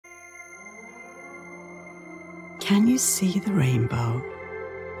Can you see the rainbow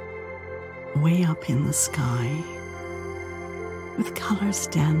way up in the sky, with colors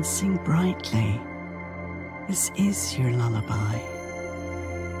dancing brightly? This is your lullaby.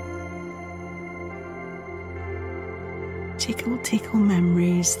 Tickle, tickle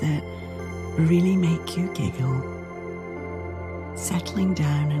memories that really make you giggle, settling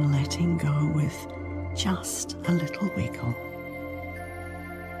down and letting go with just a little wiggle.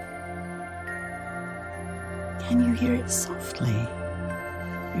 Can you hear it softly?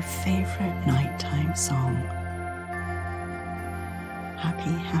 Your favorite nighttime song. Happy,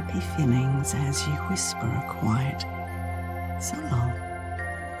 happy feelings as you whisper a quiet so long.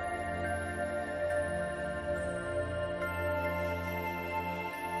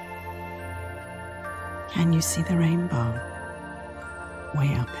 Can you see the rainbow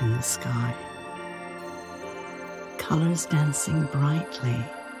way up in the sky? Colors dancing brightly.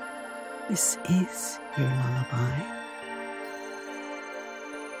 This is your lullaby.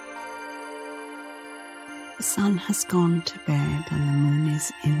 The sun has gone to bed and the moon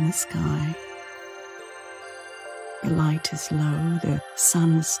is in the sky. The light is low, the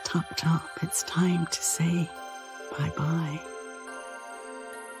sun's tucked up. It's time to say bye-bye.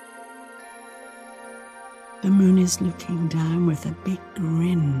 The moon is looking down with a big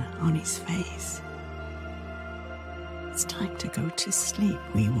grin on his face. It's time to go to sleep,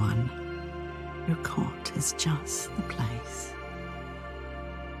 wee one. Your cot is just the place.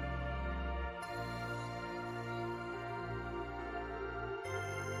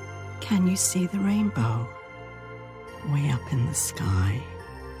 Can you see the rainbow way up in the sky?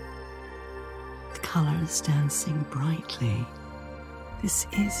 The colors dancing brightly. This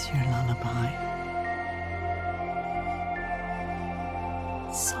is your lullaby.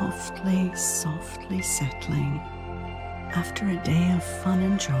 Softly, softly settling after a day of fun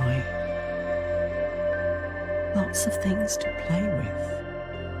and joy. Lots of things to play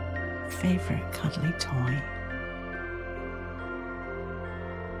with. Favorite cuddly toy.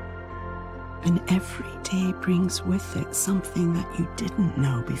 And every day brings with it something that you didn't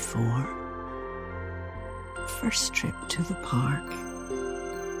know before. First trip to the park,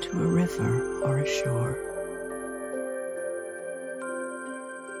 to a river or a shore.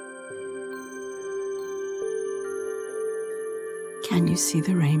 Can you see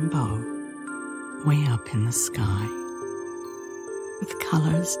the rainbow way up in the sky, with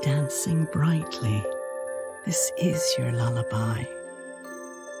colors dancing brightly? This is your lullaby.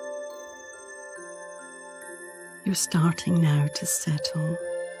 You're starting now to settle,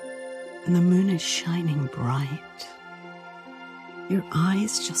 and the moon is shining bright. Your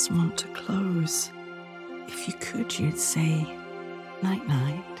eyes just want to close. If you could, you'd say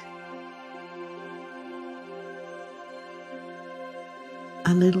night-night.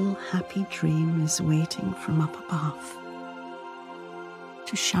 A little happy dream is waiting from up above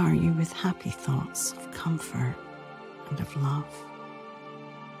to shower you with happy thoughts of comfort and of love.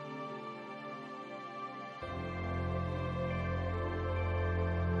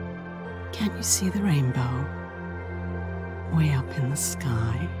 Can you see the rainbow way up in the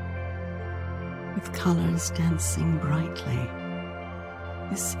sky, with colors dancing brightly?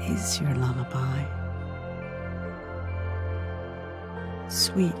 This is your lullaby.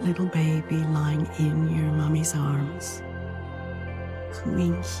 Sweet little baby lying in your mummy's arms,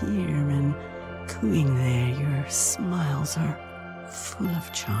 cooing here and cooing there. Your smiles are full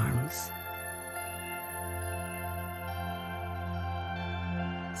of charms.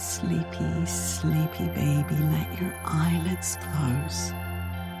 Sleepy, sleepy baby, let your eyelids close.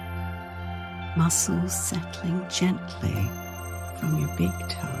 Muscles settling gently from your big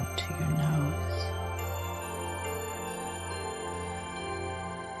toe to your nose.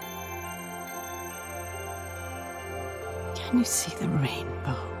 Can you see the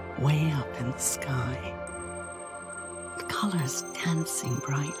rainbow way up in the sky? The colors dancing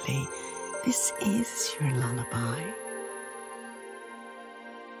brightly. This is your lullaby.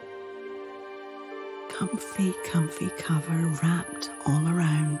 Comfy, comfy cover wrapped all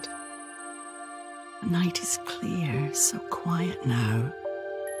around. The night is clear, so quiet now,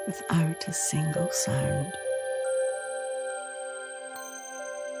 without a single sound.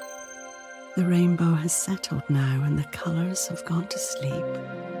 The rainbow has settled now and the colours have gone to sleep.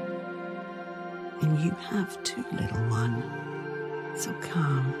 And you have too, little one, so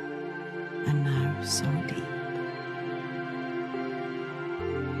calm and now so deep.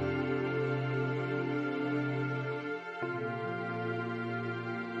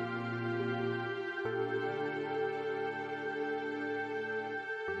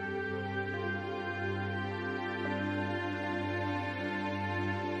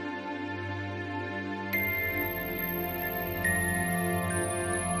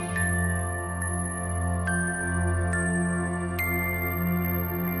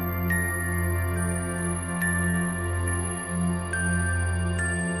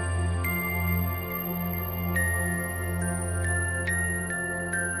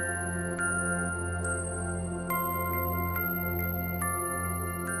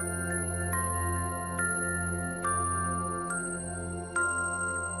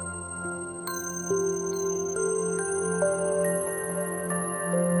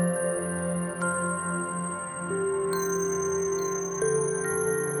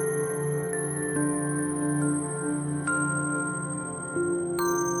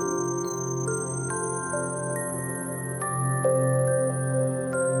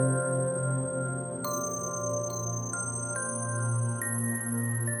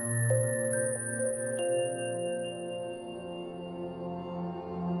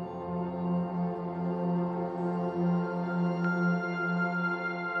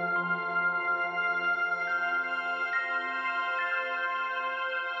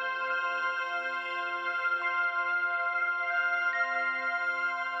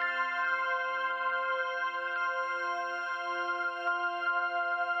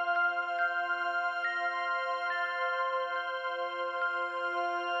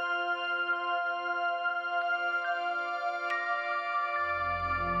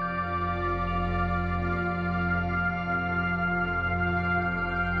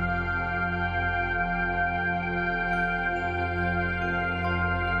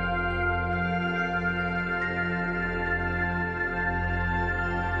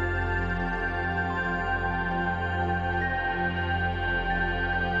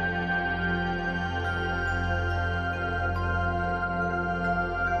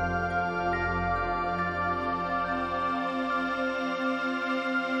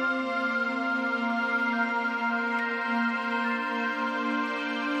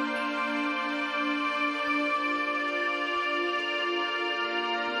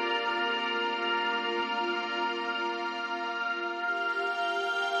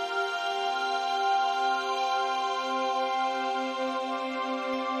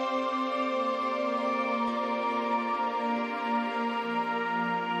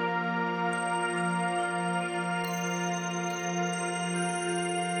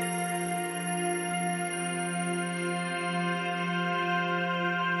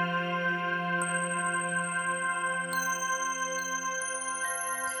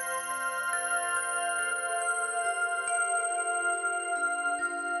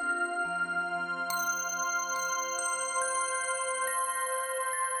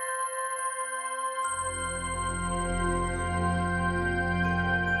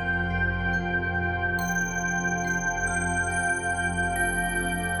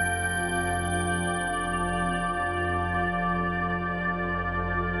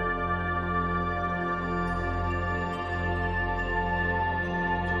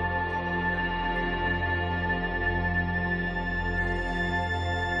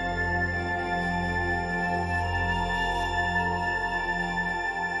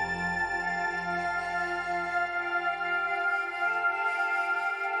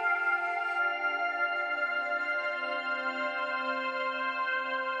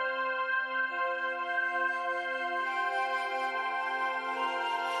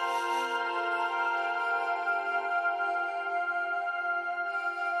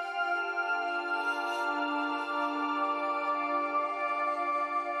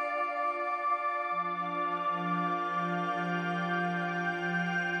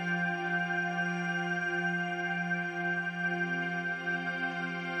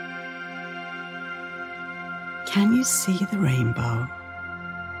 Can you see the rainbow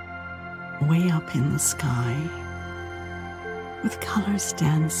way up in the sky, with colors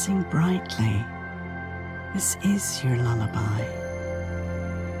dancing brightly? This is your lullaby.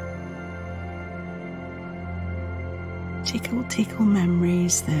 Tickle, tickle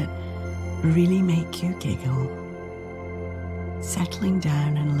memories that really make you giggle, settling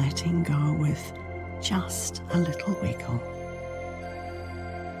down and letting go with just a little wiggle.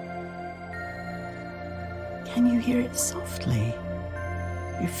 Can you hear it softly?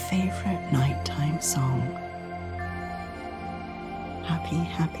 Your favorite nighttime song. Happy,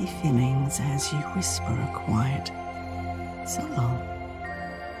 happy feelings as you whisper a quiet so long.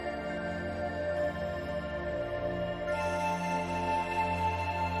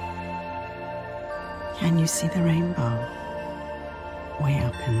 Can you see the rainbow way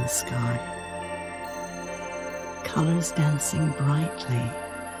up in the sky? Colors dancing brightly.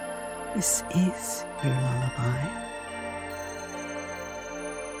 This is your lullaby.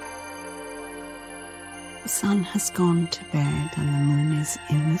 The sun has gone to bed and the moon is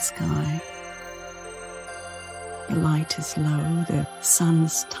in the sky. The light is low, the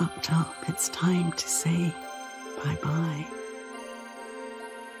sun's tucked up. It's time to say bye-bye.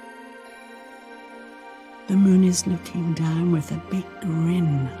 The moon is looking down with a big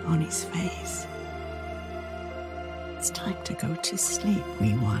grin on his face. It's time to go to sleep,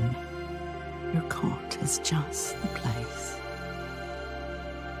 wee one. Your cot is just the place.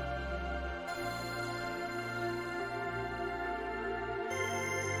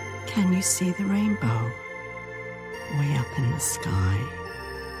 Can you see the rainbow way up in the sky?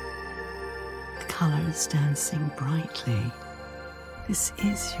 The colors dancing brightly. This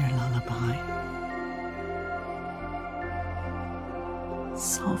is your lullaby.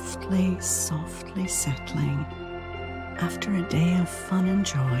 Softly, softly settling after a day of fun and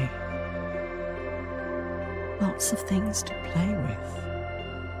joy. Lots of things to play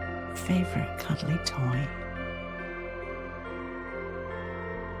with. Favorite cuddly toy.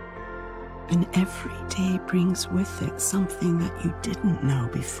 And every day brings with it something that you didn't know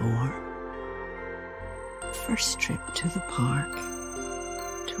before. First trip to the park,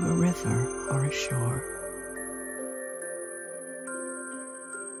 to a river or a shore.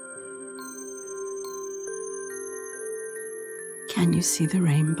 Can you see the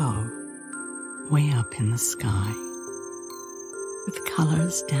rainbow way up in the sky, with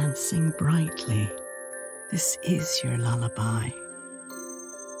colors dancing brightly? This is your lullaby.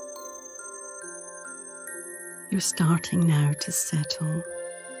 You're starting now to settle,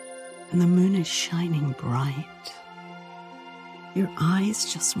 and the moon is shining bright. Your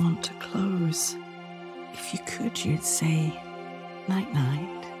eyes just want to close. If you could, you'd say,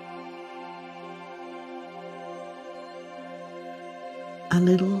 night-night. A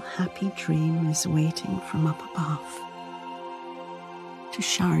little happy dream is waiting from up above to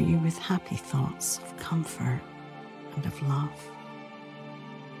shower you with happy thoughts of comfort and of love.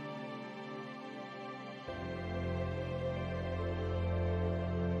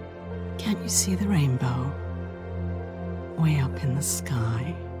 Can you see the rainbow way up in the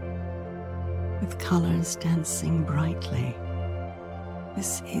sky, with colors dancing brightly?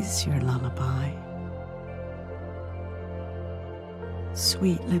 This is your lullaby.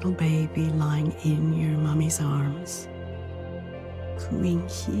 Sweet little baby lying in your mummy's arms, cooing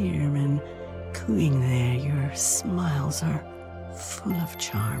here and cooing there. Your smiles are full of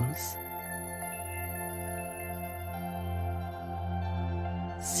charms.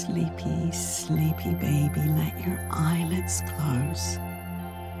 Sleepy, sleepy baby, let your eyelids close.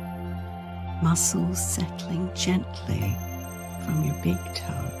 Muscles settling gently from your big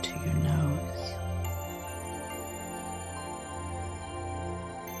toe to your nose.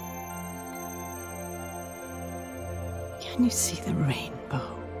 Can you see the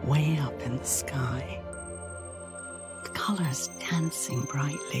rainbow way up in the sky? The colors dancing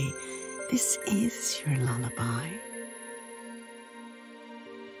brightly. This is your lullaby.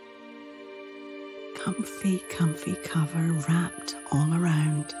 Comfy, comfy cover wrapped all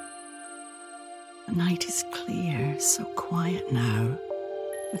around. The night is clear, so quiet now,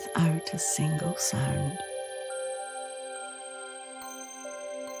 without a single sound.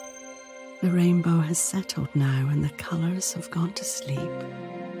 The rainbow has settled now and the colours have gone to sleep.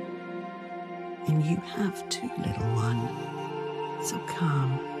 And you have too, little one, so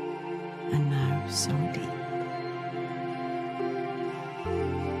calm and now so deep.